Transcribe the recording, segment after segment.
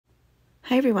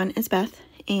Hi everyone, it's Beth,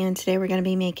 and today we're going to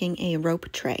be making a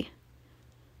rope tray.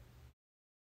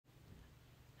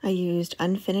 I used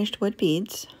unfinished wood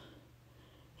beads,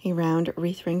 a round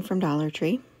wreath ring from Dollar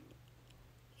Tree,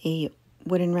 a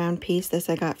wooden round piece, this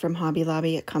I got from Hobby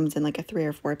Lobby, it comes in like a 3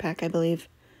 or 4 pack I believe,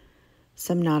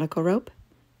 some nautical rope,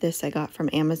 this I got from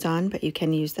Amazon, but you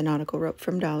can use the nautical rope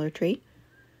from Dollar Tree,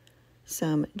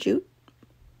 some jute,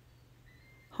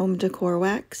 home decor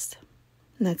wax,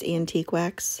 and that's antique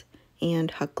wax,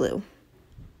 and hot glue.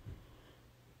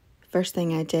 First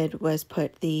thing I did was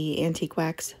put the antique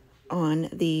wax on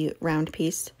the round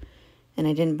piece, and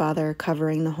I didn't bother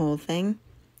covering the whole thing.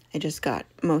 I just got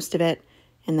most of it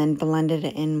and then blended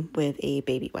it in with a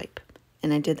baby wipe.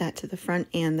 And I did that to the front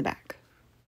and the back.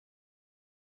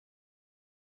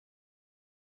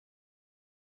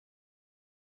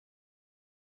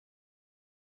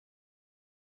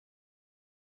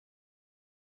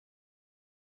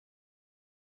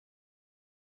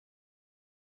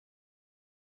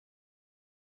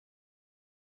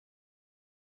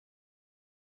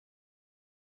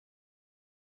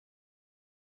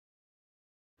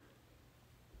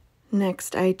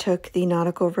 Next, I took the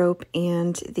nautical rope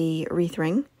and the wreath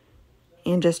ring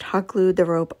and just hot glued the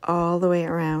rope all the way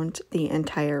around the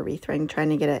entire wreath ring, trying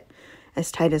to get it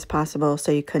as tight as possible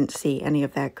so you couldn't see any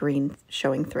of that green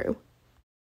showing through.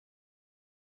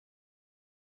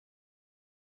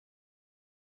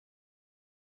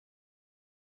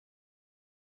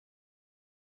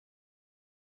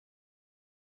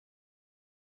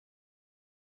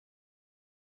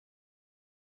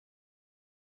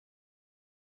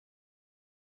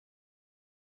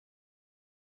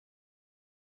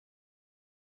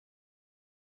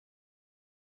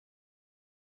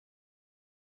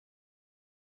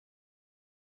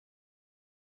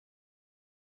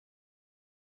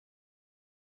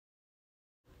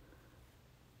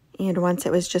 And once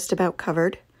it was just about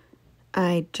covered,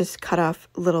 I just cut off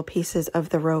little pieces of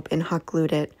the rope and hot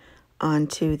glued it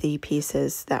onto the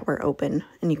pieces that were open,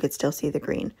 and you could still see the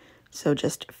green. So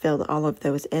just filled all of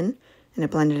those in, and it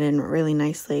blended in really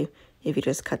nicely if you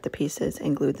just cut the pieces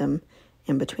and glued them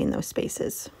in between those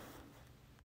spaces.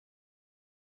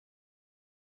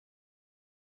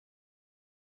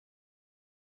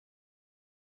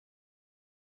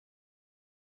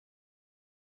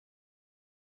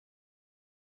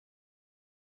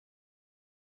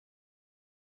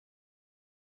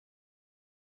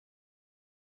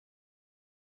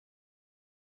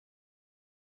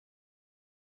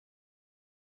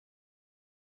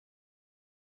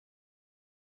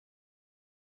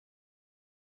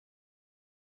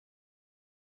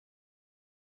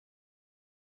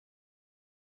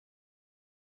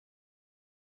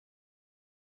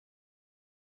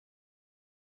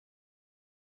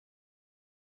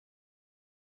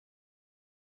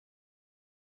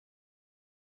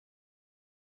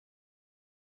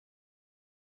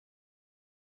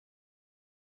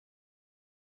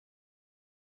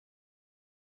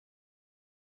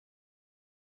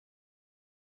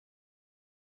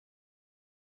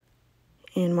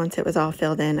 And once it was all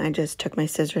filled in, I just took my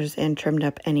scissors and trimmed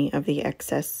up any of the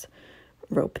excess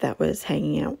rope that was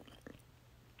hanging out.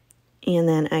 And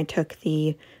then I took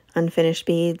the unfinished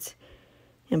beads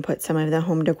and put some of the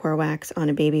home decor wax on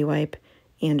a baby wipe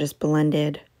and just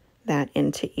blended that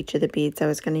into each of the beads I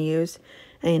was going to use.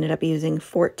 I ended up using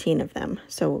 14 of them,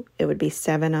 so it would be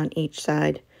 7 on each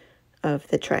side of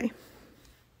the tray.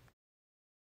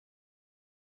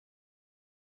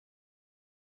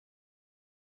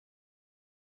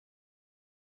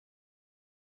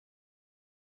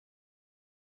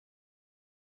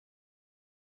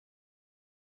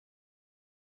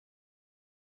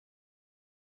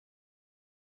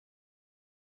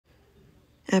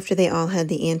 After they all had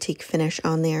the antique finish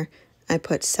on there, I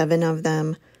put 7 of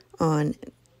them on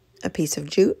a piece of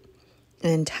jute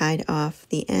and tied off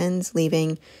the ends,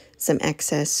 leaving some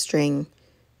excess string,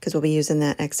 because we'll be using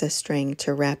that excess string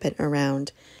to wrap it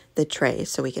around the tray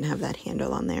so we can have that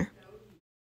handle on there.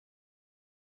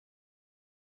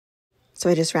 So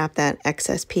I just wrapped that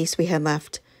excess piece we had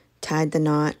left, tied the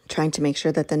knot, trying to make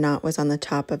sure that the knot was on the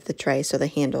top of the tray so the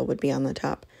handle would be on the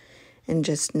top, and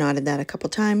just knotted that a couple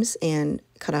times and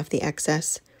cut off the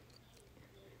excess.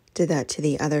 Did that to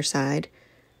the other side.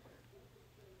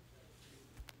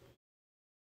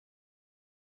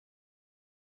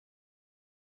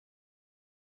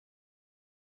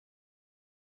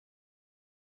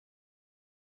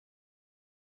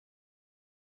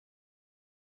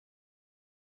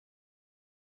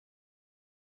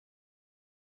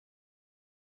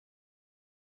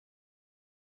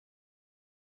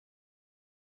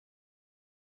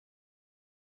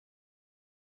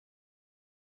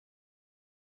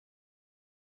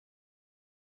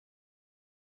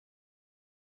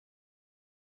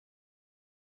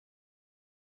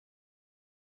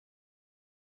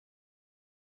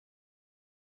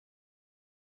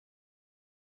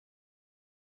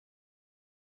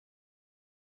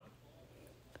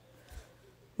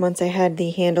 Once I had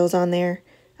the handles on there,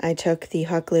 I took the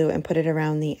hot glue and put it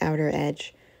around the outer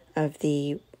edge of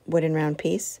the wooden round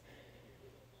piece,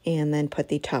 and then put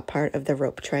the top part of the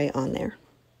rope tray on there.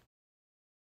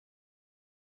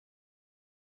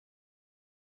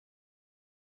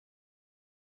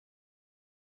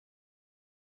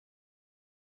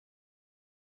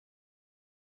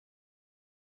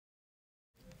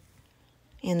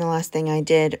 And the last thing I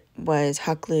did was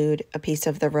hot glued a piece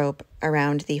of the rope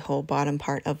around the whole bottom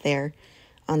part of there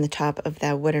on the top of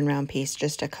that wooden round piece,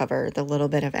 just to cover the little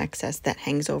bit of excess that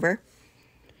hangs over.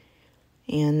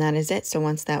 And that is it. So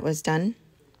once that was done,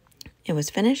 it was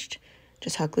finished.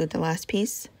 Just hot glued the last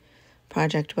piece.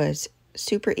 Project was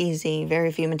super easy,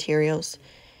 very few materials,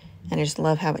 and I just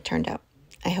love how it turned out.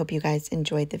 I hope you guys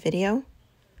enjoyed the video.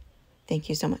 Thank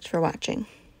you so much for watching.